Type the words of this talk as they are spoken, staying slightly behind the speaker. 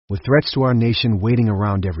With threats to our nation waiting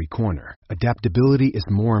around every corner, adaptability is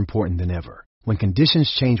more important than ever. When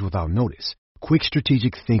conditions change without notice, quick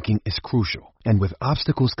strategic thinking is crucial. And with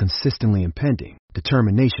obstacles consistently impending,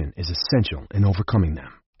 determination is essential in overcoming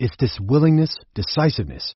them. It's this willingness,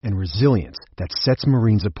 decisiveness, and resilience that sets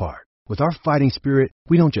Marines apart. With our fighting spirit,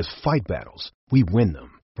 we don't just fight battles, we win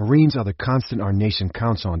them. Marines are the constant our nation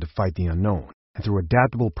counts on to fight the unknown. And through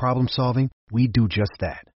adaptable problem solving, we do just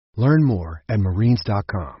that. Learn more at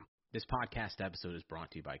marines.com. This podcast episode is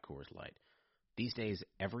brought to you by Coors Light. These days,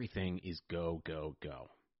 everything is go, go, go.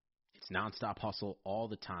 It's nonstop hustle all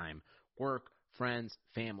the time. Work, friends,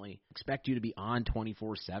 family, expect you to be on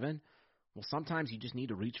 24/7. Well, sometimes you just need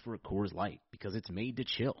to reach for a Coors Light because it's made to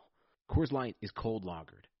chill. Coors Light is cold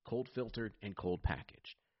lagered, cold filtered, and cold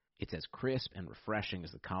packaged. It's as crisp and refreshing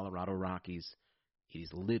as the Colorado Rockies. It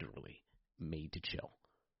is literally made to chill.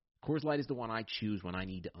 Coors Light is the one I choose when I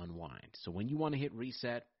need to unwind. So when you want to hit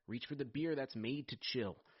reset, reach for the beer that's made to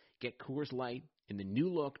chill. Get Coors Light in the new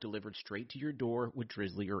look delivered straight to your door with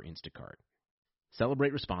Drizzly or Instacart.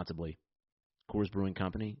 Celebrate responsibly. Coors Brewing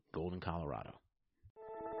Company, Golden, Colorado.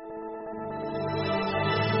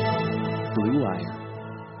 Blue Wire.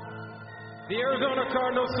 The Arizona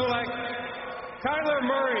Cardinals select Kyler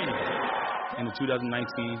Murray. And the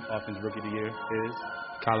 2019 Offensive Rookie of the Year is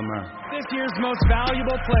Kyler Murray. This year's most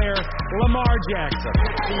valuable player, Lamar Jackson.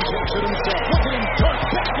 He takes it himself. Look at him turn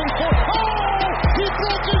back and forth. Oh! He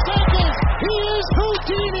broke his ankles. He is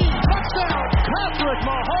Houdini. Touchdown. Patrick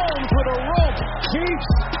Mahomes with a rope.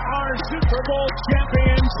 Chiefs are Super Bowl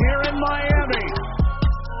champions here in Miami.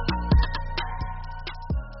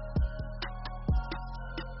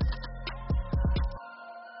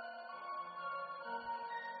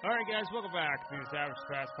 All right, guys, welcome back to the Savage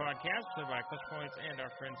Pass Podcast, presented by Clutch Points and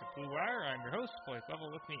our friends at Blue Wire. I'm your host, Blake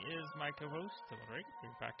Lovell. With me is my co-host, Dylan Drake. We're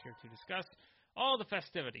back here to discuss all the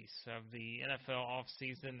festivities of the NFL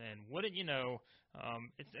offseason, and wouldn't you know,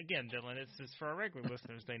 it's again, Dylan, it's just for our regular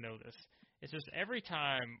listeners, they know this. It's just every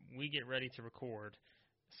time we get ready to record,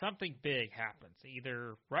 something big happens,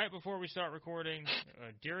 either right before we start recording,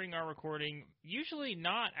 during our recording, usually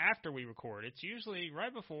not after we record. It's usually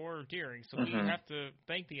right before or during, so we have to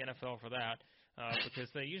thank the NFL for that because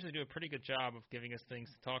they usually do a pretty good job of giving us things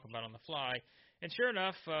to talk about on the fly. And sure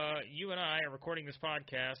enough, you and I are recording this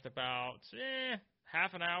podcast about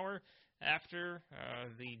half an hour after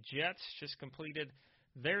the Jets just completed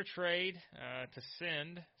their trade to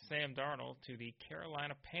send Sam Darnold to the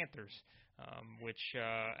Carolina Panthers. Which,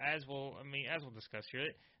 as we'll discuss here,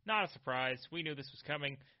 not a surprise. We knew this was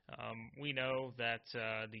coming. We know that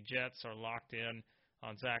the Jets are locked in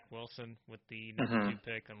on Zach Wilson with the number 2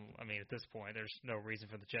 pick, and I mean, at this point, there's no reason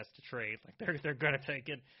for the Jets to trade. Like they're going to take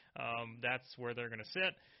it. That's where they're going to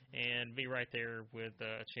sit and be right there with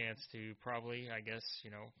a chance to probably, I guess,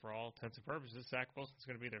 for all intents and purposes, Zach Wilson's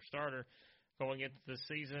going to be their starter going into the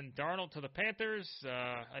season. Darnold to the Panthers.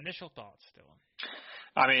 Initial thoughts, Dylan.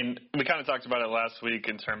 I mean, we kind of talked about it last week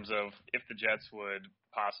in terms of if the Jets would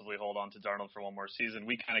possibly hold on to Darnold for one more season.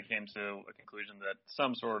 We kind of came to a conclusion that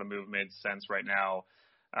some sort of move made sense right now.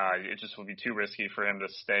 It just would be too risky for him to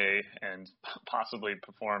stay and possibly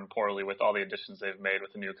perform poorly with all the additions they've made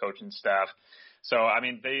with the new coaching staff. So, I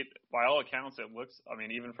mean, by all accounts, it looks, I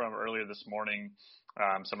mean, even from earlier this morning,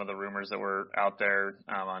 some of the rumors that were out there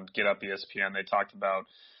on Get Up ESPN, they talked about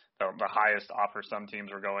the highest offer some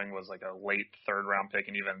teams were going was like a late third-round pick,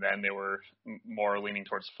 and even then they were more leaning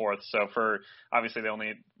towards fourth. So obviously they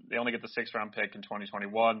only get the sixth-round pick in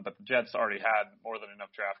 2021, but the Jets already had more than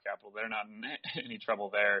enough draft capital. They're not in any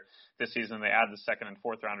trouble there this season. They add the second and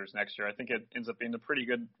fourth rounders next year. I think it ends up being a pretty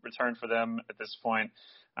good return for them at this point.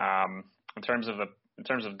 In terms of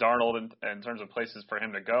Darnold and in terms of places for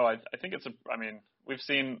him to go, I think we've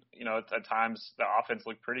seen, at times the offense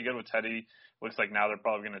looked pretty good with Teddy. Looks like now they're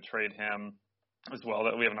probably going to trade him as well.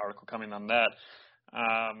 We have an article coming on that.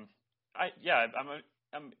 I'm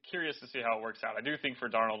curious to see how it works out. I do think for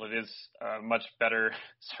Darnold it is a much better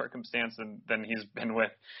circumstance than he's been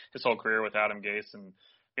with his whole career with Adam Gase, and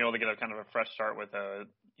being able to get a kind of a fresh start with a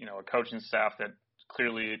coaching staff that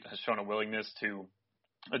clearly has shown a willingness to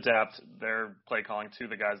adapt their play calling to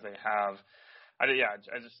the guys they have. And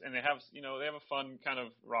they have a fun kind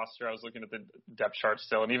of roster. I was looking at the depth chart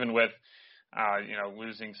still, and even with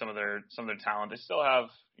losing some of their talent, they still have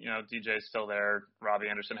DJ's still there. Robbie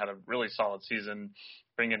Anderson had a really solid season.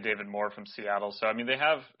 Bring in David Moore from Seattle. So I mean they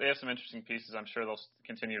have some interesting pieces. I'm sure they'll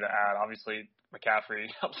continue to add. Obviously McCaffrey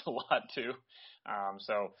helps a lot too.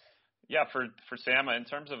 For Sam, in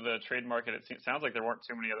terms of the trade market, it sounds like there weren't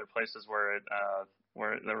too many other places where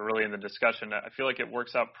they were really in the discussion. I feel like it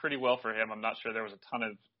works out pretty well for him. I'm not sure there was a ton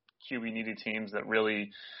of QB needy teams that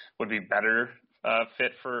really would be better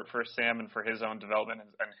fit for Sam and for his own development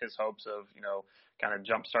and his hopes of, kind of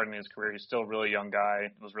jump starting his career. He's still a really young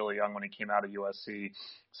guy, was really young when he came out of USC.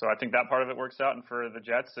 So I think that part of it works out. And for the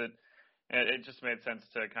Jets, it just made sense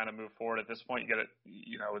to kind of move forward at this point. You get it,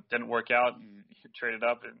 it didn't work out. You traded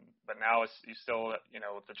up, but now you still,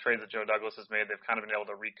 with the trades that Joe Douglas has made, they've kind of been able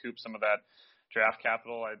to recoup some of that draft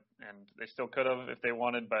capital, and they still could have if they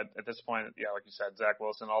wanted. But at this point, like you said, Zach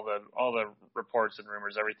Wilson, all the reports and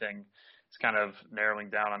rumors, everything is kind of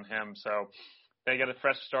narrowing down on him. So they get a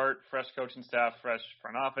fresh start, fresh coaching staff, fresh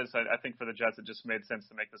front office. I think for the Jets, it just made sense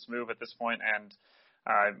to make this move at this point, and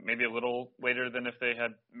maybe a little later than if they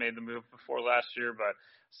had made the move before last year. But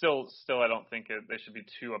still, I don't think they should be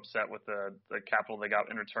too upset with the capital they got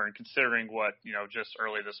in return, considering what just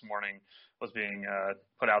early this morning was being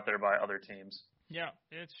put out there by other teams. Yeah,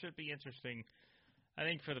 it should be interesting. I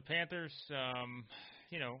think for the Panthers,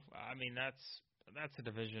 that's a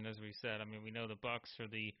division, as we said. I mean, we know the Bucs are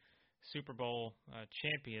the Super Bowl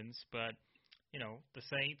champions, but the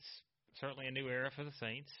Saints, certainly a new era for the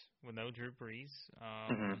Saints with no Drew Brees.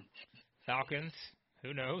 Falcons,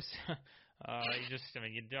 who knows? You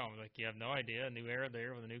have no idea. A new era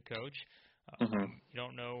there with a new coach. You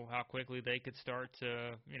don't know how quickly they could start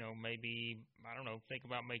to, maybe, think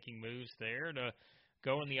about making moves there to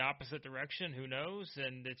go in the opposite direction. Who knows?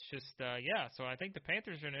 And it's just, so I think the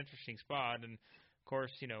Panthers are in an interesting spot. And, of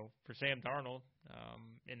course, for Sam Darnold,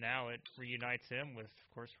 and now it reunites him with,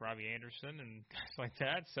 of course, Robbie Anderson and guys like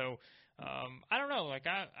that. So, I don't know. Like,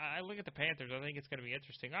 I look at the Panthers. I think it's going to be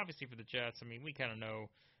interesting. Obviously, for the Jets, we kind of know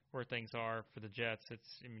where things are for the Jets.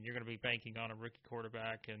 You're going to be banking on a rookie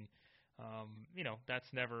quarterback, and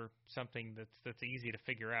that's never something that's easy to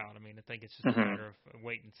figure out. I think it's just a matter of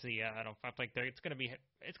wait and see. I think it's going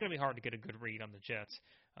to be hard to get a good read on the Jets,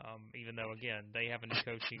 even though again they have a new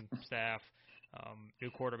coaching staff,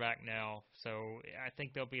 new quarterback now. So I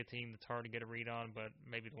think they'll be a team that's hard to get a read on. But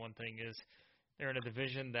maybe the one thing is they're in a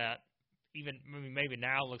division that even maybe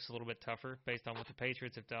now looks a little bit tougher based on what the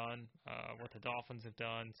Patriots have done, what the Dolphins have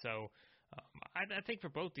done. So. I think for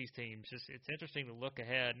both these teams, it's interesting to look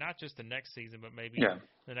ahead, not just the next season, but maybe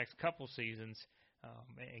the next couple seasons,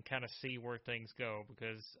 and kind of see where things go.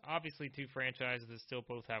 Because obviously, two franchises that still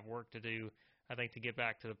both have work to do, I think, to get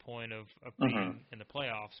back to the point of being in the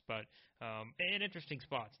playoffs. But in interesting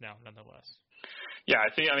spots now, nonetheless. Yeah,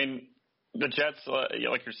 the Jets,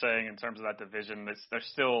 like you're saying, in terms of that division, they're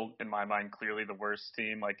still, in my mind, clearly the worst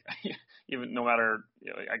team. Like, even no matter,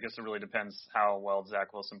 I guess it really depends how well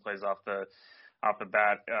Zach Wilson plays off the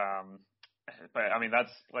bat. But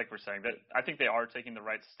that's like we're saying that I think they are taking the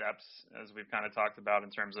right steps, as we've kind of talked about, in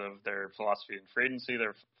terms of their philosophy in free agency,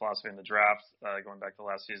 their philosophy in the draft, going back to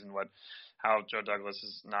last season, how Joe Douglas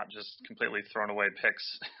has not just completely thrown away picks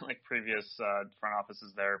like previous front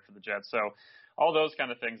offices there for the Jets. So. All those kind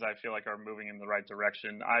of things I feel like are moving in the right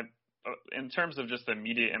direction. In terms of just the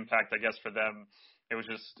immediate impact, I guess for them, it was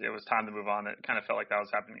time to move on. It kind of felt like that was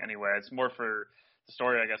happening anyway. It's more for the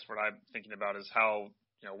story, I guess, what I'm thinking about is how,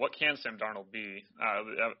 what can Sam Darnold be?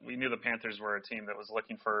 We knew the Panthers were a team that was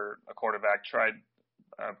looking for a quarterback,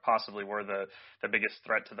 possibly were the biggest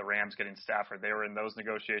threat to the Rams getting Stafford. They were in those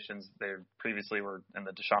negotiations. They previously were in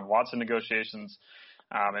the Deshaun Watson negotiations.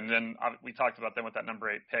 And then we talked about them with that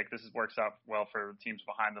number 8 pick. This works out well for teams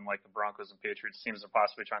behind them like the Broncos and Patriots. Teams are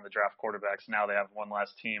possibly trying to draft quarterbacks. Now they have one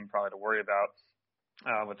last team probably to worry about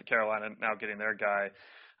with the Carolina now getting their guy.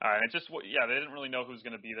 And it just, they didn't really know who's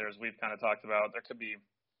going to be there, as we've kind of talked about. There could be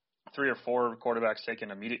 3 or 4 quarterbacks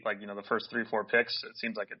taken immediately, the first 3-4 picks. It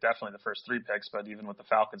seems like definitely the first 3 picks, but even with the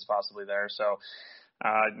Falcons possibly there. So they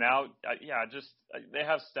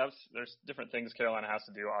have steps. There's different things Carolina has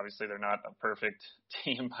to do. Obviously, they're not a perfect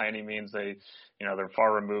team by any means. They're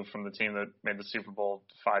far removed from the team that made the Super Bowl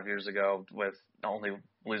 5 years ago with only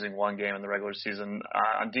losing 1 game in the regular season.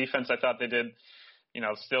 On defense, I thought they did,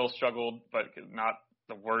 still struggled, but not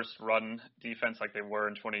the worst run defense like they were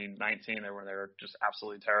in 2019. They were just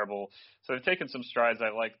absolutely terrible. So they've taken some strides. I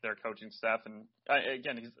like their coaching staff. And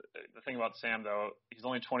again, the thing about Sam, though, he's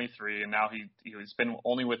only 23, and now he's been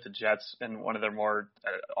only with the Jets in one of their more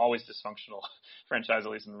always dysfunctional franchise,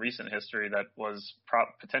 at least in recent history, that was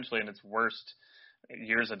potentially in its worst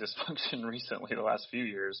years of dysfunction recently, the last few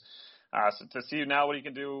years. So to see now what he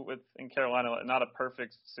can do in Carolina, not a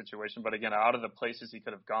perfect situation, but again, out of the places he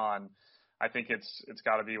could have gone, I think it's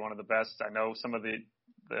got to be one of the best. I know some of the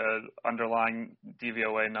underlying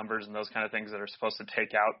DVOA numbers and those kind of things that are supposed to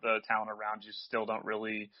take out the talent around you still don't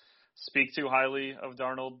really speak too highly of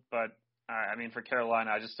Darnold. But for Carolina,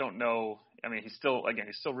 I just don't know. He's still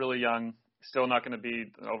really young, still not going to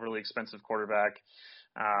be an overly expensive quarterback.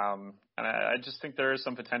 And I just think there is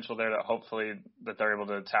some potential there that hopefully that they're able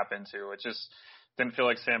to tap into. It just didn't feel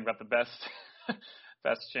like Sam got the best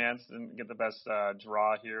chance and get the best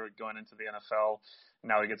draw here going into the NFL.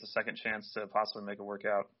 Now he gets a second chance to possibly make it work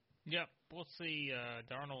out. Yep, we'll see.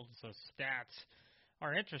 Darnold's stats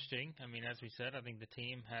are interesting. I mean, as we said, I think the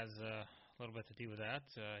team has a little bit to do with that.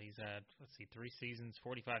 He's had, 3 seasons,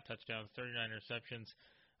 45 touchdowns, 39 interceptions.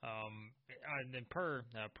 And then per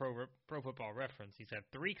Pro Football Reference, he's had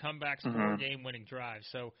 3 comebacks, 4 game-winning drives.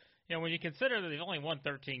 So, when you consider that they've only won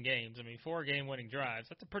 13 games, 4 game-winning drives,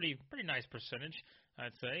 that's a pretty nice percentage,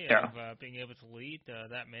 I'd say, of being able to lead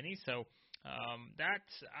that many. So,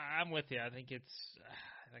 I'm with you. I think it's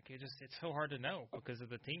so hard to know because of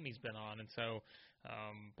the team he's been on, and so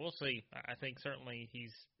we'll see. I think certainly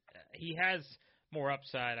he has more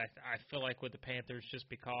upside. I feel like with the Panthers just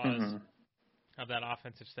because of that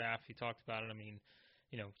offensive staff. He talked about it.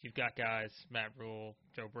 You've got guys, Matt Rule,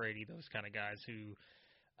 Joe Brady, those kind of guys who,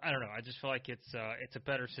 I don't know. I just feel like it's a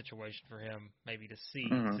better situation for him maybe to see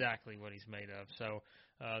exactly what he's made of. So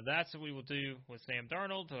that's what we will do with Sam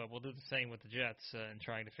Darnold. We'll do the same with the Jets and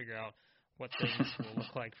trying to figure out what things will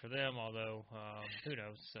look like for them, although who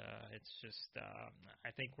knows. It's just I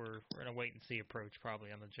think we're in a wait-and-see approach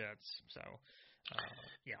probably on the Jets. So,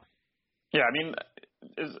 yeah. Yeah,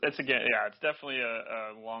 it's definitely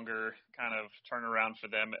a longer kind of turnaround for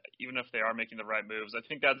them, even if they are making the right moves. I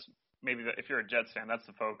think that's maybe if you're a Jets fan, that's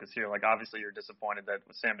the focus here. Like, obviously you're disappointed that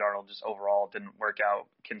with Sam Darnold just overall didn't work out,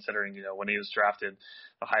 considering, when he was drafted,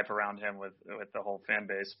 the hype around him with the whole fan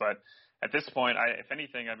base. But at this point, if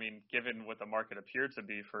anything, given what the market appeared to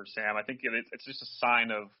be for Sam, I think it's just a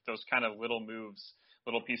sign of those kind of little moves,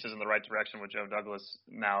 little pieces in the right direction with Joe Douglas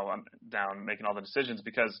now down making all the decisions,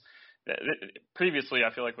 because previously,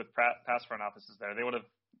 I feel like with past front offices there, they would have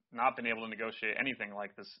not been able to negotiate anything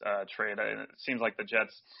like this trade. It seems like the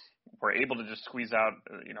Jets were able to just squeeze out,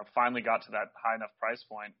 finally got to that high enough price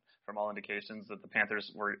point from all indications that the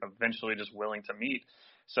Panthers were eventually just willing to meet.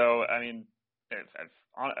 So,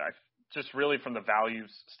 just really from the value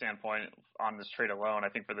standpoint on this trade alone, I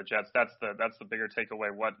think for the Jets, that's the bigger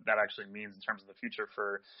takeaway, what that actually means in terms of the future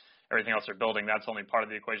for everything else they're building. That's only part of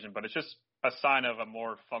the equation, but it's just a sign of a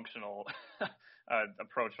more functional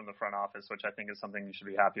approach from the front office, which I think is something you should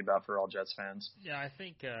be happy about for all Jets fans. Yeah, I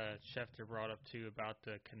think Schefter brought up, too, about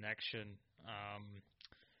the connection.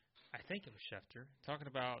 I think it was Schefter talking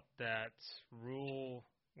about that Rule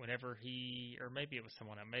whenever or maybe it was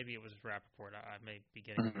someone else, maybe it was Rappaport. I may be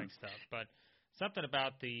getting it mixed up, but something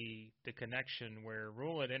about the connection where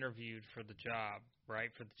Rule had interviewed for the job, right,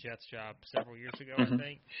 for the Jets job several years ago, I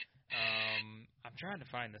think. I'm trying to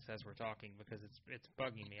find this as we're talking because it's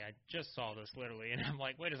bugging me. I just saw this literally, and I'm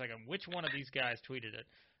like, wait a second, which one of these guys tweeted it?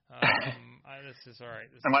 This is all right.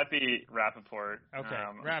 It might be Rappaport. Okay,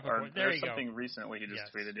 Rappaport. There you go. Something recently he just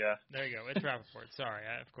tweeted, yeah. There you go. It's Rappaport. Sorry.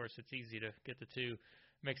 Of course, it's easy to get the two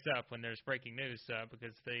mixed up when there's breaking news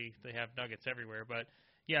because they have nuggets everywhere. But,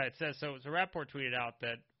 yeah, it says so Rappaport tweeted out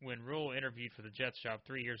that when Rule interviewed for the Jets job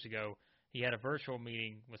 3 years ago, he had a virtual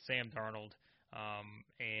meeting with Sam Darnold,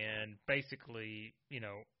 and basically,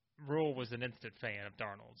 Rule was an instant fan of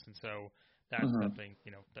Darnold's, and so that's something,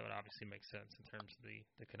 that would obviously make sense in terms of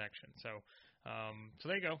the connection. So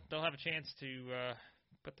there you go. They'll have a chance to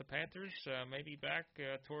put the Panthers maybe back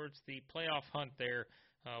towards the playoff hunt there.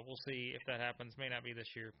 We'll see if that happens. May not be this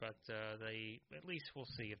year, but at least we'll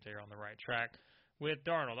see if they're on the right track with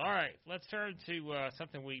Darnold. All right, let's turn to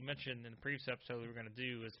something we mentioned in the previous episode we were going to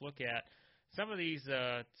do is look at some of these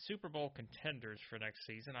Super Bowl contenders for next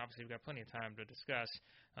season. Obviously, we've got plenty of time to discuss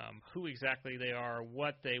who exactly they are,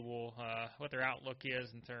 what their outlook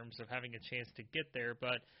is in terms of having a chance to get there.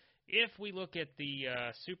 But if we look at the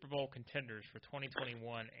Super Bowl contenders for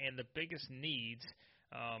 2021 and the biggest needs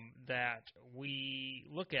that we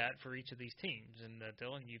look at for each of these teams, and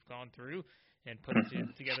Dylan, you've gone through and put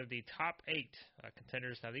together the top 8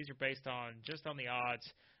 contenders. Now, these are based on the odds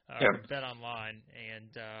from BetOnline,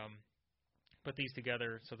 and put these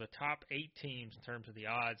together. So the top 8 teams in terms of the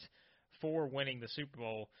odds for winning the Super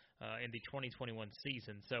Bowl in the 2021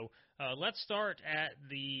 season. So let's start at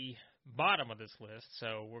the bottom of this list.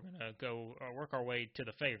 So we're going to go work our way to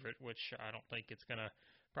the favorite, which I don't think it's going to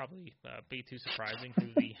probably be too surprising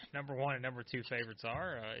who the number 1 and number 2 favorites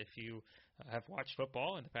are if you have watched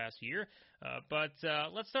football in the past year. But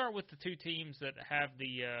let's start with the 2 teams that have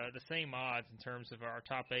the same odds in terms of our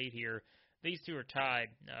top 8 here. These 2 are tied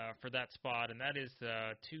for that spot, and that is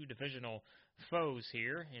 2 divisional foes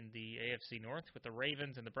here in the AFC North with the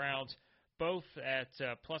Ravens and the Browns, both at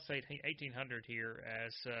plus 1,800 here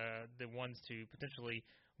as the ones to potentially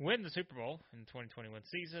win the Super Bowl in the 2021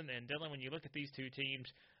 season. And Dylan, when you look at these two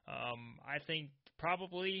teams, I think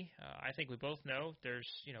we both know there's,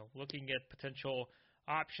 looking at potential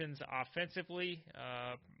options offensively,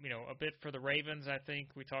 a bit for the Ravens. I think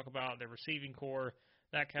we talk about the receiving core,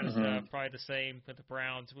 that kind of stuff. Probably the same with the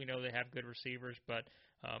Browns. We know they have good receivers, but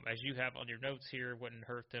as you have on your notes here, wouldn't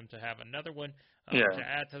hurt them to have another one to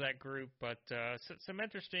add to that group. But some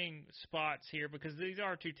interesting spots here because these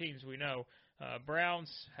are two teams we know.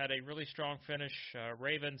 Browns had a really strong finish.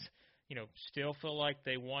 Ravens, still feel like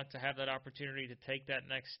they want to have that opportunity to take that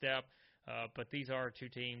next step. But these are two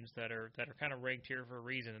teams that are kind of ranked here for a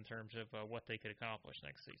reason in terms of what they could accomplish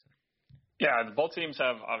next season. Yeah, both teams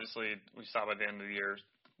have, obviously, we saw by the end of the year,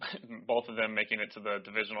 both of them making it to the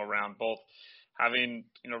divisional round, both having,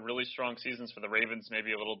 really strong seasons. For the Ravens,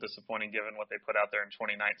 maybe a little disappointing given what they put out there in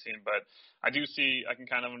 2019. But I can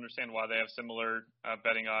kind of understand why they have similar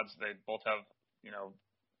betting odds. They both have,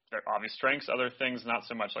 their obvious strengths, other things, not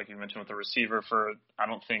so much like you mentioned with the receiver. I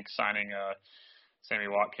don't think signing Sammy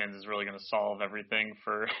Watkins is really going to solve everything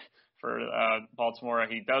for Baltimore.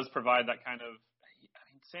 He does provide that kind of,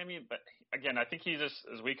 Sammy, but again, I think he just,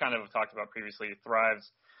 as we kind of talked about previously, he thrives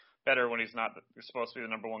better when he's not supposed to be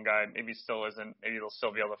the number one guy. Maybe still isn't. Maybe they'll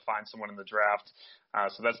still be able to find someone in the draft.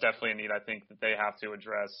 So that's definitely a need I think that they have to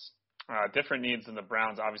address. Different needs than the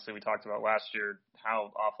Browns. Obviously, we talked about last year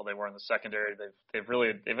how awful they were in the secondary.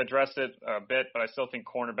 They've addressed it a bit, but I still think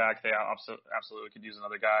cornerback they absolutely could use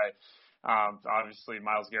another guy. Obviously,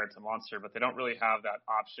 Myles Garrett's a monster, but they don't really have that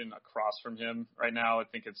option across from him right now. I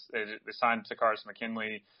think they signed Takaris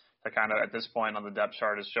McKinley that kind of at this point on the depth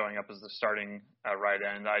chart is showing up as the starting right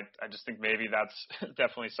end. I just think maybe that's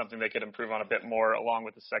definitely something they could improve on a bit more, along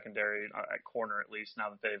with the secondary at corner at least.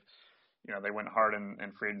 Now that they went hard in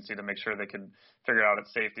free agency to make sure they could figure it out at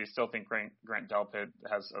safety. Still think Grant Delpit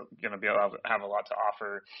has going to be able to have a lot to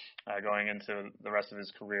offer going into the rest of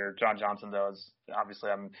his career. John Johnson, though, is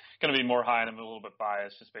obviously I'm going to be more high and I'm a little bit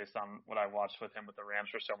biased just based on what I watched with him with the Rams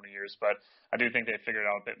for so many years. But I do think they figured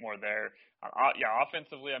out a bit more there.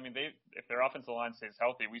 Offensively, I mean, if their offensive line stays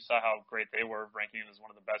healthy, we saw how great they were, ranking as one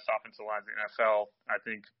of the best offensive lines in the NFL. I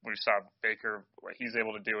think we saw Baker, what he's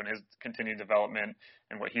able to do in his continued development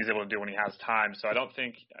and what he's able to do when he has time. So I don't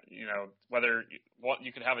think, you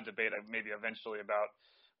could have a debate maybe eventually about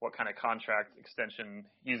what kind of contract extension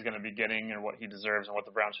he's going to be getting and what he deserves and what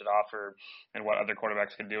the Browns should offer and what other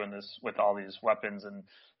quarterbacks can do in this with all these weapons and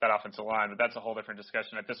that offensive line. But that's a whole different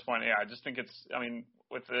discussion at this point. Yeah, I just think it's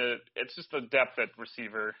just the depth at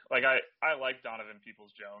receiver. Like I like Donovan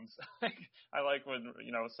Peoples-Jones. I like when,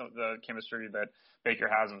 some of the chemistry that Baker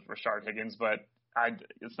has with Rashard Higgins, but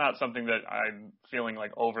it's not something that I'm feeling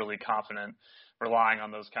like overly confident relying on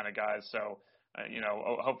those kind of guys. So,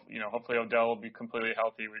 hopefully Odell will be completely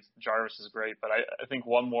healthy. Jarvis is great, but I think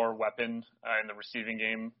one more weapon in the receiving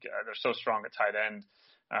game. They're so strong at tight end.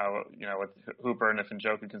 With Hooper and if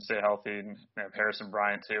Njoku can stay healthy, and they have Harrison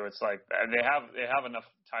Bryant too. It's like they have enough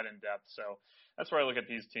tight end depth. So that's where I look at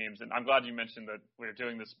these teams. And I'm glad you mentioned that we're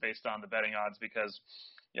doing this based on the betting odds because.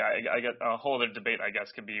 Yeah, I get a whole other debate, I guess,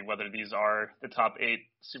 could be whether these are the top 8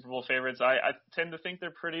 Super Bowl favorites. I tend to think they're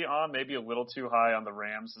pretty on, maybe a little too high on the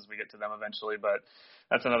Rams as we get to them eventually, but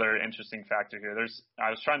that's another interesting factor here.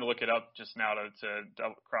 I was trying to look it up just now to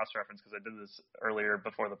cross-reference because I did this earlier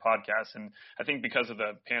before the podcast, and I think because of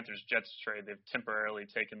the Panthers-Jets trade, they've temporarily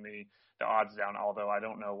taken the odds down, although I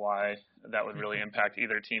don't know why that would really impact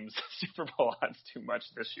either team's Super Bowl odds too much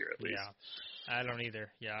this year at least. Yeah. I don't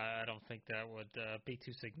either. Yeah, I don't think that would be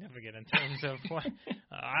too significant in terms of what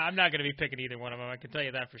I'm not going to be picking either one of them. I can tell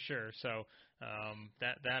you that for sure. So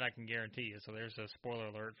that I can guarantee you. So there's a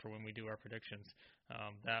spoiler alert for when we do our predictions.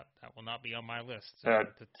 That will not be on my list.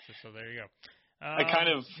 So there you go. I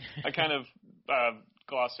kind of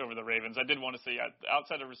glossed over the Ravens. I did want to say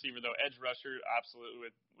outside of receiver though, edge rusher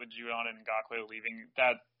absolutely with Judon and Ngakoue leaving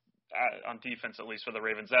that on defense at least for the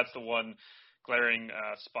Ravens. That's the one glaring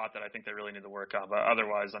spot that I think they really need to work on. But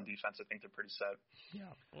otherwise, on defense, I think they're pretty set.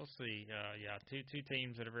 Yeah, we'll see. Two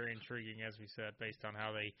teams that are very intriguing, as we said, based on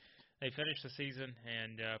how they finish the season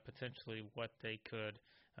and potentially what they could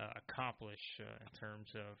accomplish in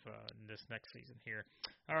terms of this next season here.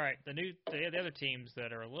 All right, the other teams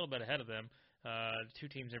that are a little bit ahead of them, two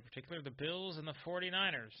teams in particular, the Bills and the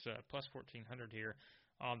 49ers, plus 1,400 here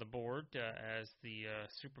on the board as the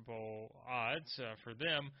Super Bowl odds for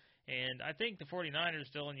them. And I think the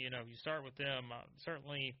 49ers, Dylan, you start with them.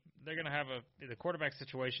 Certainly, they're going to have the quarterback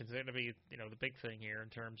situation is going to be, the big thing here in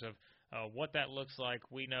terms of what that looks like.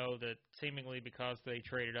 We know that seemingly because they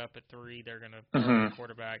traded up at 3, they're going to play the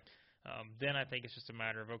quarterback. Then I think it's just a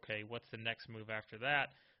matter of, okay, what's the next move after that?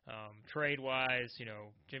 trade-wise,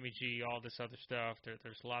 Jimmy G, all this other stuff.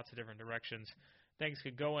 There's lots of different directions things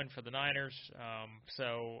could go in for the Niners.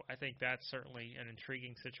 So I think that's certainly an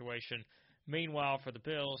intriguing situation. Meanwhile, for the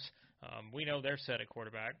Bills, we know they're set at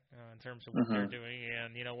quarterback in terms of what they're doing.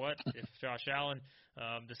 And you know what? If Josh Allen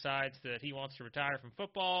decides that he wants to retire from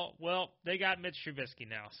football, well, they got Mitch Trubisky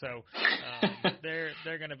now. So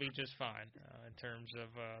they're going to be just fine in terms of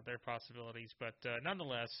their possibilities. But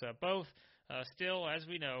nonetheless, both still, as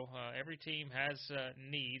we know, every team has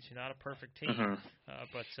needs. You're not a perfect team.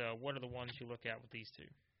 But what are the ones you look at with these two?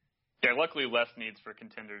 Yeah, luckily less needs for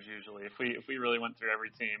contenders usually. If we really went through every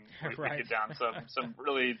team, we get down some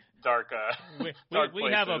really dark dark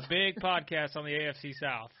we have a big podcast on the AFC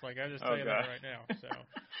South. Like I just tell you that right now.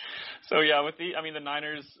 So yeah, the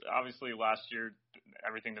Niners obviously last year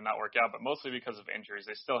everything did not work out, but mostly because of injuries.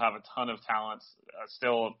 They still have a ton of talent.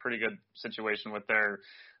 Still a pretty good situation with their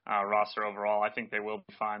roster overall. I think they will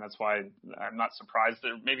be fine. That's why I'm not surprised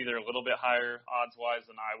that maybe they're a little bit higher odds-wise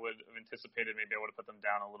than I would have anticipated. Maybe I would have put them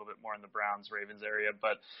down a little bit more in the Browns-Ravens area.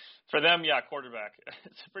 But for them, yeah, quarterback,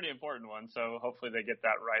 it's a pretty important one. So hopefully they get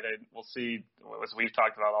that right. We'll see, as we've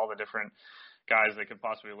talked about, all the different guys they could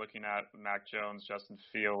possibly be looking at: Mac Jones, Justin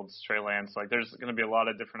Fields, Trey Lance. Like there's going to be a lot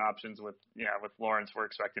of different options with Lawrence we're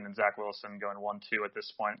expecting, and Zach Wilson going 1-2 at this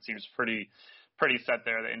point. It seems pretty set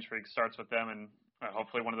there. The intrigue starts with them, and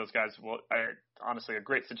hopefully one of those guys will. Honestly, a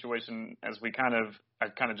great situation as I kind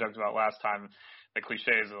of joked about last time. The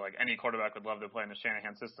cliches are like any quarterback would love to play in the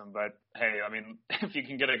Shanahan system, but hey, I mean, if you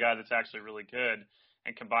can get a guy that's actually really good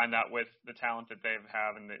and combine that with the talent that they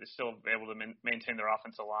have, and they're still able to maintain their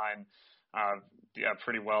offensive line.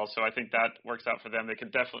 Pretty well. So I think that works out for them. They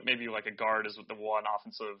could definitely, maybe like a guard is the one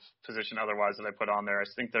offensive position otherwise that I put on there. I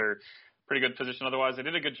think they're pretty good position otherwise. They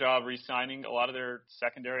did a good job re-signing a lot of their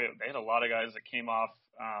secondary. They had a lot of guys that came off,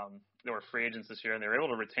 they were free agents this year, and they were able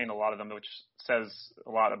to retain a lot of them, which says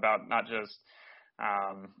a lot about not just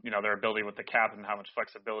their ability with the cap and how much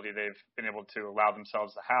flexibility they've been able to allow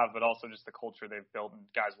themselves to have, but also just the culture they've built and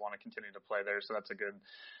guys want to continue to play there. So that's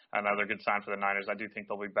another good sign for the Niners. I do think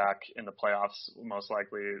they'll be back in the playoffs most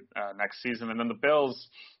likely next season. And then the Bills,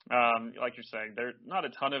 like you're saying, they're not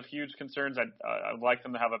a ton of huge concerns. I'd like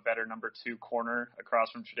them to have a better number 2 corner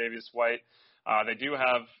across from Tre'Davious White. They do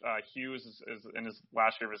have Hughes is in his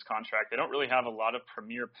last year of his contract. They don't really have a lot of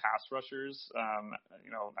premier pass rushers,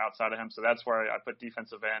 outside of him. So that's where I put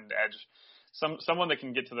defensive end, edge, someone that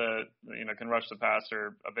can get to can rush the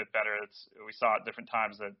passer a bit better. We saw at different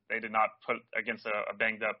times that they did not put against a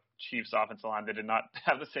banged up Chiefs offensive line. They did not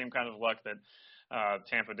have the same kind of luck that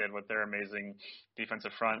Tampa did with their amazing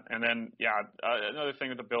defensive front. And then, another thing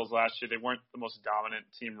with the Bills last year, they weren't the most dominant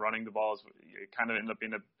team running the balls. It kind of ended up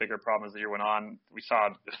being a bigger problem as the year went on. We saw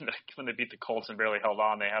when they beat the Colts and barely held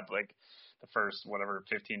on, they had like the first,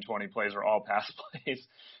 15, 20 plays were all pass plays.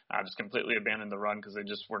 Just completely abandoned the run because they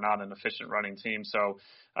just were not an efficient running team. So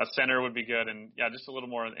a center would be good, and just a little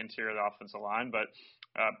more interior of the offensive line. But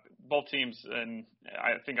both teams, and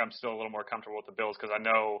I think I'm still a little more comfortable with the Bills because I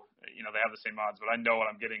know, they have the same odds, but I know what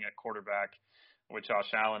I'm getting at quarterback with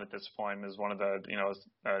Josh Allen at this point is one of the,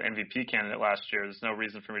 MVP candidate last year. There's no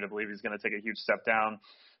reason for me to believe he's going to take a huge step down.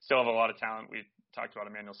 Still have a lot of talent. We talked about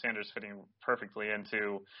Emmanuel Sanders fitting perfectly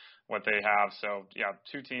into what they have. So,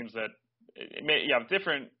 two teams that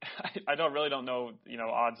different. I don't know,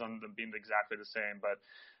 odds on them being exactly the same, but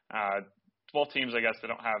both teams, I guess, they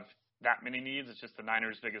don't have that many needs. It's just the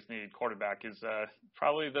Niners' biggest need. Quarterback is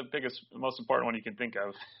probably the most important one you can think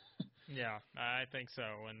of. Yeah, I think so,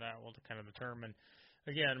 and that will kind of determine,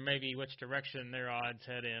 again, maybe which direction their odds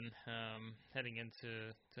heading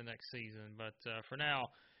into next season. But for now,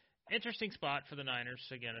 interesting spot for the Niners.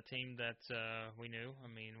 Again, a team that we knew,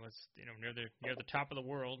 was near the top of the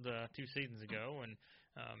world 2 seasons ago, and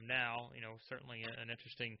now certainly an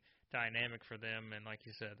interesting dynamic for them. And like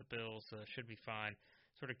you said, the Bills should be fine.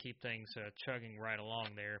 Sort of keep things chugging right along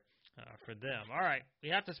there for them. All right, we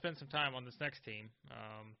have to spend some time on this next team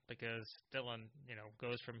because Dylan,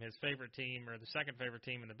 goes from his favorite team or the second favorite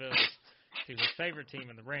team in the Bills to his favorite team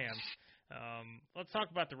in the Rams. Let's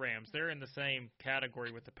talk about the Rams. They're in the same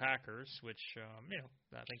category with the Packers, which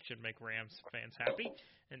I think should make Rams fans happy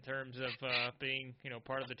in terms of being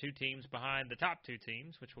part of the 2 teams behind the top 2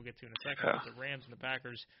 teams, which we'll get to in a second. But the Rams and the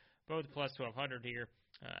Packers both plus 1,200 here.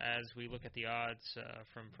 As we look at the odds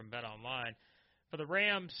from Bet Online. For the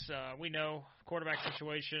Rams, we know quarterback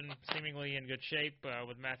situation seemingly in good shape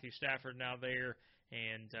with Matthew Stafford now there,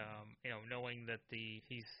 and knowing that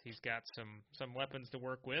he's got some weapons to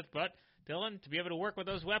work with. But Dylan, to be able to work with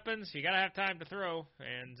those weapons, you got to have time to throw,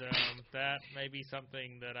 and that may be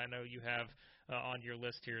something that I know you have on your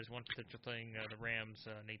list here as one potential thing the Rams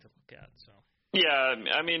need to look at. So. Yeah,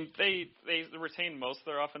 I mean, they retained most of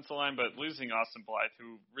their offensive line, but losing Austin Blythe,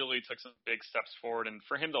 who really took some big steps forward, and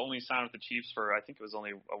for him to only sign with the Chiefs for, I think it was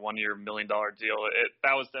only a 1 year, $1 million deal,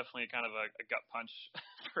 that was definitely kind of a gut punch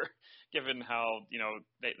for given how,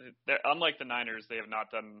 they're unlike the Niners, they have not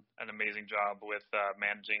done an amazing job with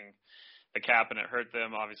managing the cap, and it hurt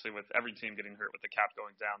them, obviously, with every team getting hurt with the cap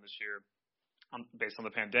going down this year based on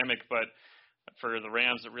the pandemic, but for the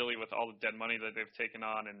Rams, it really, with all the dead money that they've taken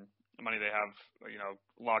on and the money they have,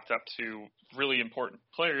 locked up to really important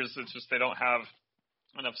players, it's just they don't have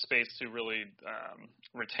enough space to really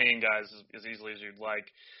retain guys as easily as you'd like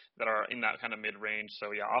that are in that kind of mid-range.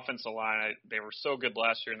 So, yeah, offensive line, they were so good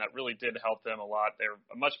last year, and that really did help them a lot. They're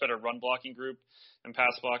a much better run-blocking group than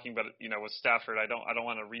pass-blocking, but, with Stafford, I don't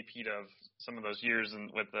want a repeat of some of those years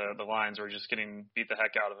with the Lions where just getting beat the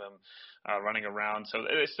heck out of him running around. So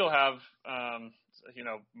they still have,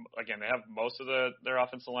 again, they have most of their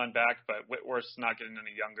offensive line back, but Whitworth's not getting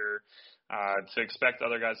any younger. To expect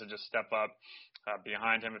other guys to just step up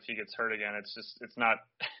behind him if he gets hurt again, it's not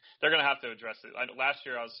 – they're going to have to address it. Last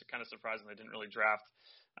year I was kind of surprised when they didn't really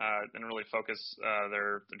focus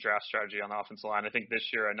their draft strategy on the offensive line. I think this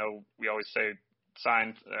year, I know we always say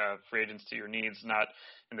sign free agents to your needs, not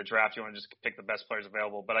in the draft. You want to just pick the best players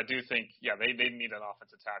available. But I do think, they need an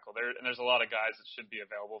offensive tackle. And there's a lot of guys that should be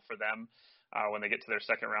available for them when they get to their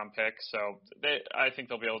second-round pick. So I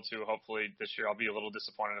think they'll be able to, hopefully, this year. I'll be a little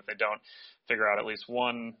disappointed if they don't figure out at least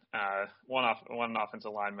one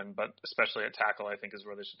offensive lineman, but especially a tackle, I think, is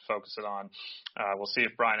where they should focus it on. We'll see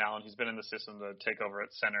if Brian Allen, he's been in the system to take over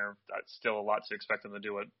at center. That's still a lot to expect him to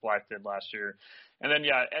do what Blythe did last year. And then,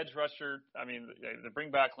 edge rusher, I mean, they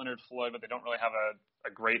bring back Leonard Floyd, but they don't really have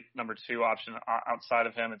a great number 2 option outside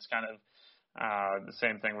of him. It's kind of the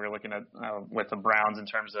same thing we were looking at with the Browns in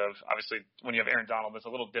terms of, obviously, when you have Aaron Donald, it's a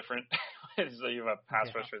little different. So you have a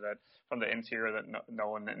pass rusher that from the interior that no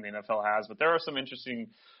one in the NFL has. But there are some interesting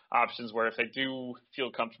options where if they do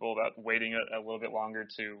feel comfortable about waiting a little bit longer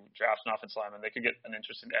to draft an offensive lineman, they could get an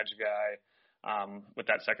interesting edge guy with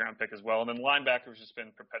that second-round pick as well. And then linebackers has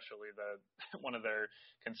been perpetually one of their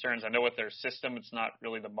concerns. I know with their system, it's not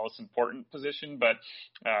really the most important position, but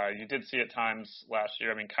you did see at times last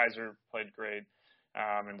year. I mean, Kaiser played great,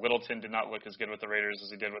 and Littleton did not look as good with the Raiders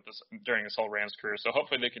as he did during his whole Rams career. So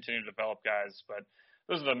hopefully they continue to develop guys, but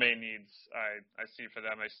those are the main needs I see for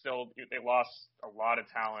them. They lost a lot of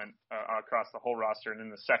talent across the whole roster and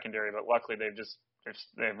in the secondary, but luckily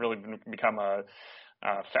they've really become a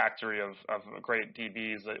factory of great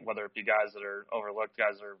DBs, whether it be guys that are overlooked,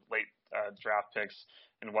 guys that are late draft picks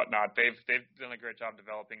and whatnot. They've done a great job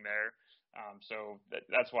developing there. So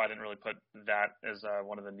that's why I didn't really put that as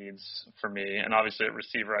one of the needs for me. And obviously at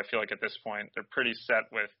receiver, I feel like at this point they're pretty set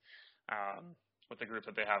with the group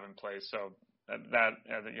that they have in place. So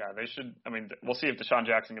they should. I mean, we'll see if Deshaun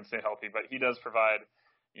Jackson can stay healthy, but he does provide,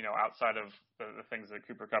 outside of the things that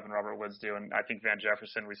Cooper Kupp and Robert Woods do. And I think Van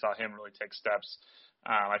Jefferson, we saw him really take steps.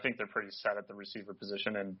 I think they're pretty set at the receiver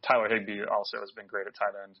position, and Tyler Higbee also has been great at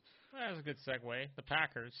tight end. That was a good segue. The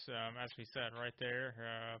Packers, as we said right there,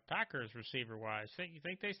 Packers receiver-wise. You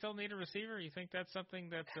think they still need a receiver? You think that's something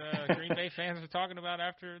that Green Bay fans are talking about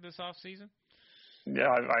after this offseason? Yeah,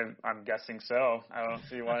 I'm guessing so. I don't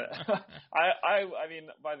see why. I mean,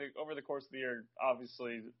 over the course of the year,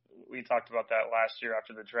 obviously, we talked about that last year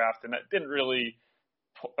after the draft, and that didn't really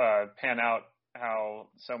pan out how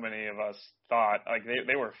so many of us thought. Like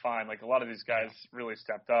they were fine. Like a lot of these guys really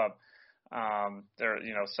stepped up. There,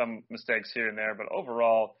 some mistakes here and there, but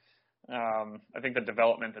overall, I think the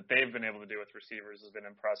development that they've been able to do with receivers has been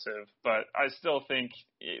impressive. But I still think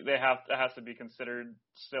it has to be considered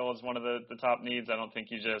still as one of the top needs. I don't think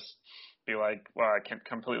you just be like, well, I can't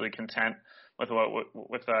completely content with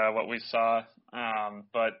what we saw.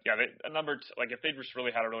 But yeah, if they just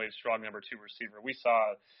really had a really strong number 2 receiver, we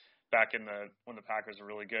saw back when the Packers were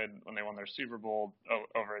really good, when they won their Super Bowl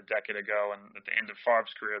over a decade ago, and at the end of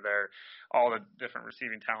Favre's career there, all the different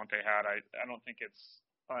receiving talent they had, I don't think it's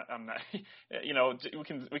I'm not,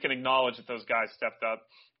 we can acknowledge that those guys stepped up,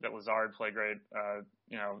 that Lazard played great,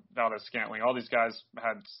 Valdez Scantling, all these guys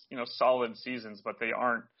had, solid seasons, but they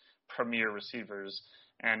aren't premier receivers.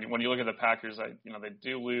 And when you look at the Packers, they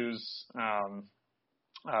do lose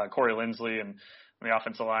Corey Linsley and the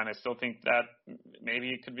offensive line. I still think that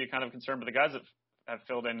maybe it could be a kind of concern, but the guys that have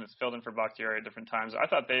filled in for Bakhtiari at different times, I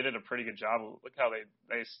thought they did a pretty good job. Look how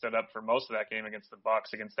they stood up for most of that game against the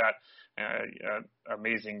Bucs, against that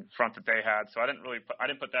amazing front that they had. So I didn't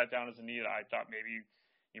put that down as a need. I thought maybe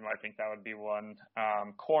you might think that would be one.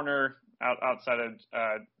 Corner, outside of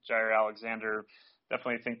Jair Alexander,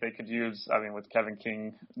 definitely think they could use, with Kevin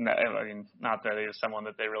King, not that he was someone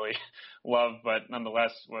that they really love, but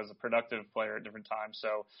nonetheless was a productive player at different times.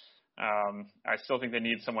 So I still think they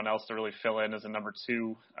need someone else to really fill in as a number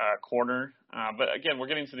 2 corner. But again, we're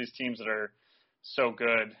getting to these teams that are so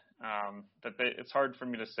good that it's hard for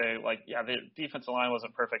me to say, the defensive line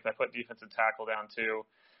wasn't perfect. I put defensive tackle down too.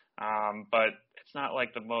 But it's not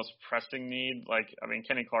like the most pressing need.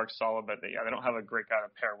 Kenny Clark's solid, but they don't have a great guy to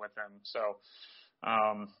pair with him. So,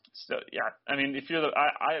 I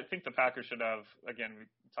think the Packers should have, again, we're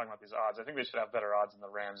talking about these odds, I think they should have better odds than the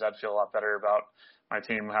Rams. I'd feel a lot better about my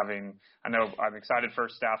team I know I'm excited for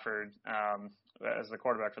Stafford, as the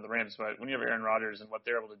quarterback for the Rams, but when you have Aaron Rodgers and what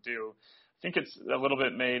they're able to do, I think it's a little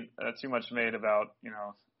bit too much made about,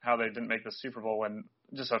 how they didn't make the Super Bowl when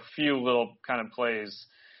just a few little kind of plays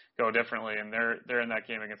go differently, and they're in that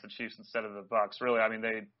game against the Chiefs instead of the Bucs. Really,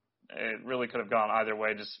 it really could have gone either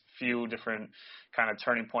way. Just few different kind of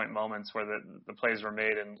turning point moments where the plays were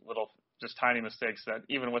made and little, just tiny mistakes that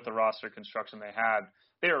even with the roster construction they had,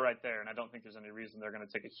 they were right there. And I don't think there's any reason they're going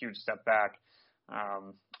to take a huge step back.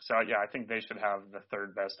 I think they should have the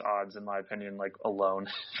third best odds, in my opinion, alone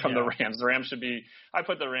from the Rams. The Rams should be, I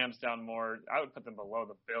put the Rams down more. I would put them below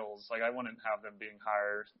the Bills. I wouldn't have them being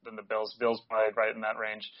higher than the Bills. Bills played right in that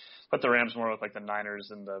range. Put the Rams more with the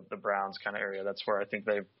Niners and the Browns kind of area. That's where I think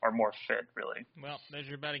they are more fit, really. Well, there's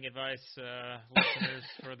your betting advice, listeners,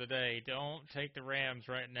 for the day. Don't take the Rams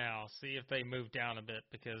right now. See if they move down a bit,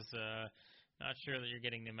 because not sure that you're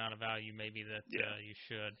getting the amount of value maybe that you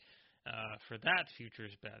should. For that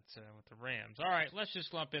futures bets with the Rams. All right, let's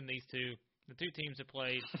just lump in the two teams that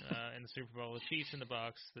played in the Super Bowl, the Chiefs and the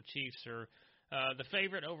Bucs. The Chiefs are the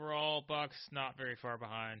favorite overall. Bucs not very far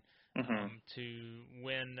behind to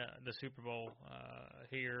win the Super Bowl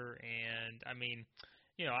here. And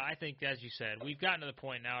I think, as you said, we've gotten to the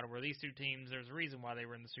point now to where these two teams, there's a reason why they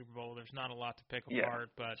were in the Super Bowl. There's not a lot to pick apart,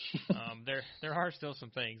 but there are still some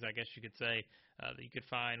things, I guess you could say, that you could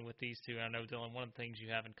find with these two. I know, Dylan, one of the things you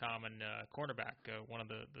have in common, cornerback, one of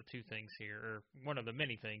the two things here, or one of the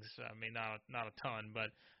many things, not a ton, but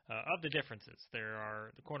of the differences,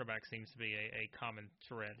 the cornerback seems to be a common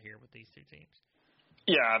thread here with these two teams.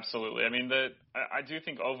 Yeah, absolutely. I do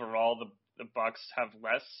think overall the Bucs have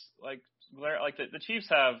less the Chiefs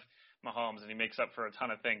have Mahomes, and he makes up for a ton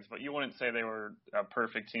of things, but you wouldn't say they were a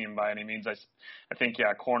perfect team by any means. I think,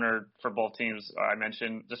 corner for both teams, I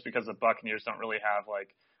mentioned, just because the Buccaneers don't really have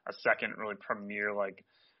a second really premier,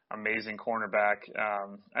 amazing cornerback.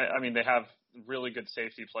 They have really good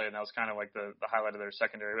safety play, and that was kind of the highlight of their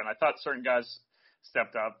secondary. And I thought certain guys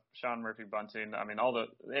stepped up. Sean Murphy-Bunting,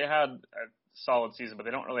 they had a solid season, but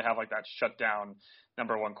they don't really have that shutdown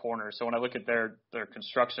number one corner. So when I look at their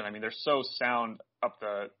construction, they're so sound up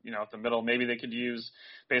the middle. Maybe they could use,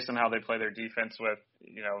 based on how they play their defense with,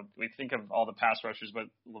 we think of all the pass rushers, but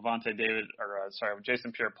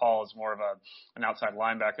Jason Pierre-Paul is more of an outside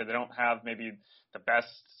linebacker. They don't have maybe the best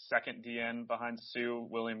second DN behind Sue.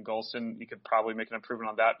 William Golson, you could probably make an improvement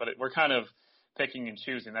on that, but we're kind of picking and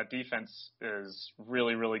choosing. That defense is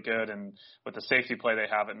really, really good, and with the safety play they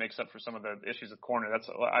have, it makes up for some of the issues with corner.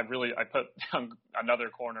 I put down another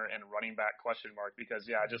corner and running back question mark, because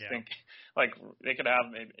I just think they could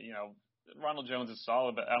have maybe, Ronald Jones is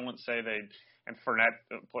solid, but I wouldn't say and Fournette,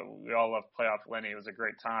 we all love playoff Lenny. It was a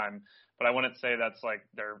great time, but I wouldn't say that's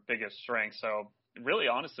their biggest strength. So really,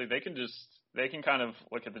 honestly, they can kind of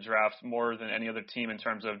look at the draft more than any other team in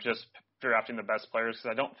terms of just drafting the best players,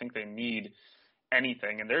 because I don't think they need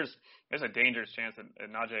anything. And there's a dangerous chance that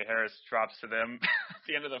Najee Harris drops to them at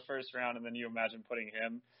the end of the first round, and then you imagine putting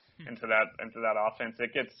him into that offense.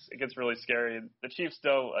 It gets really scary. The Chiefs,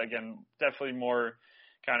 though, again, definitely more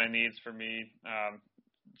kind of needs for me.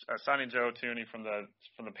 Signing Joe Thuney from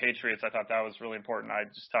the Patriots, I thought that was really important. I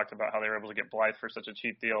just talked about how they were able to get Blythe for such a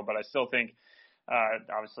cheap deal, but I still think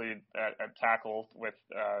obviously at tackle with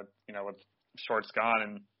Shorts gone,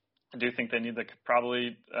 and I do think they need to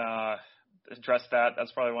probably address that.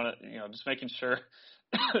 That's probably one of, just making sure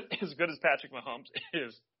as good as Patrick Mahomes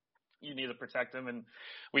is, you need to protect him. And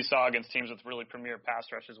we saw against teams with really premier pass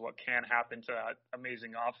rushes what can happen to that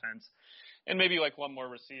amazing offense. And maybe one more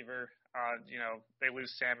receiver. They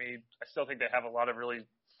lose Sammy. I still think they have a lot of really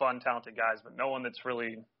fun, talented guys, but no one that's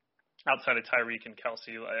really outside of Tyreek and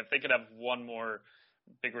Kelsey. If they could have one more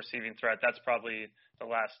big receiving threat, that's probably the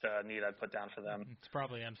last need I'd put down for them. It's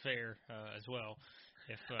probably unfair as well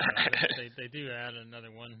if they do add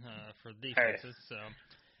another one for defenses.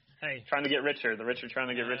 Hey, trying to get richer. The rich are trying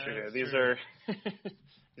to get richer here. These are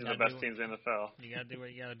the best teams in the NFL. You got to do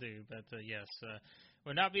what you got to do. But yes,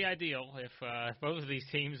 would not be ideal if both of these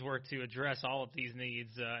teams were to address all of these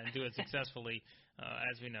needs and do it successfully.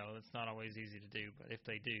 As we know, it's not always easy to do, but if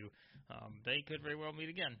they do, they could very well meet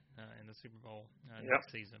again in the Super Bowl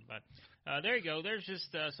next season. But there you go. There's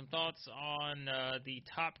just some thoughts on the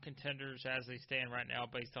top contenders as they stand right now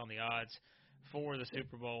based on the odds for the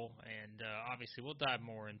Super Bowl, and obviously we'll dive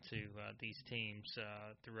more into these teams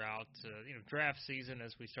throughout draft season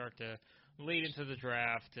as we start to lead into the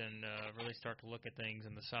draft and really start to look at things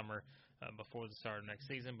in the summer before the start of next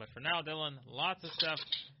season. But for now, Dylan, lots of stuff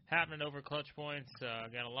happening over Clutch Points.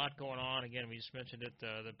 Got a lot going on. Again, we just mentioned it,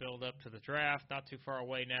 the build up to the draft, not too far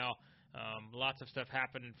away now. Lots of stuff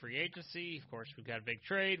happened in free agency. Of course, we've got a big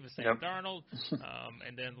trade with Sam Darnold,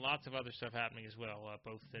 and then lots of other stuff happening as well,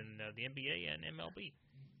 both in the NBA and MLB.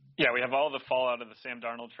 Yeah, we have all the fallout of the Sam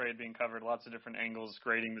Darnold trade being covered, lots of different angles,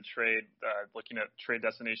 grading the trade, looking at trade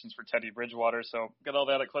destinations for Teddy Bridgewater. So got all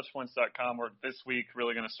that at ClutchPoints.com. We're this week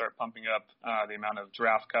really going to start pumping up the amount of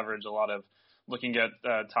draft coverage, a lot of looking at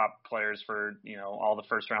top players for, all the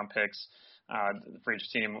first-round picks. For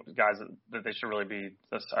each team, guys that they should really be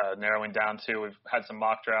narrowing down to. We've had some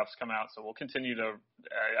mock drafts come out, so we'll continue to,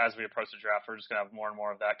 as we approach the draft, we're just going to have more and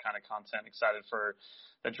more of that kind of content. Excited for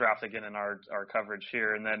the draft again in our coverage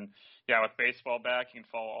here. And then, with baseball back, you can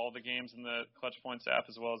follow all the games in the Clutch Points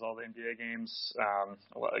app as well as all the NBA games.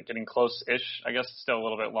 Getting close-ish, I guess, still a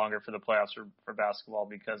little bit longer for the playoffs for basketball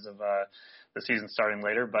because of the season starting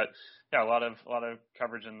later. But a lot of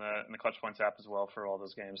coverage in the Clutch Points app as well for all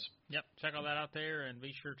those games. Yep, check all that out there, and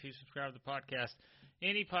be sure to subscribe to the podcast.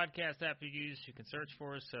 Any podcast app you use, you can search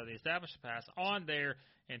for us, the Established Pass, on there,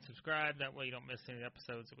 and subscribe. That way you don't miss any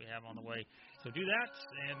episodes that we have on the way. So do that,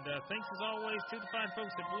 and thanks as always to the fine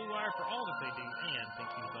folks at Blue Wire for all that they do, and thank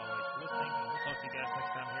you as always for listening, and we'll talk to you guys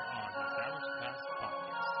next time here on the Established Pass.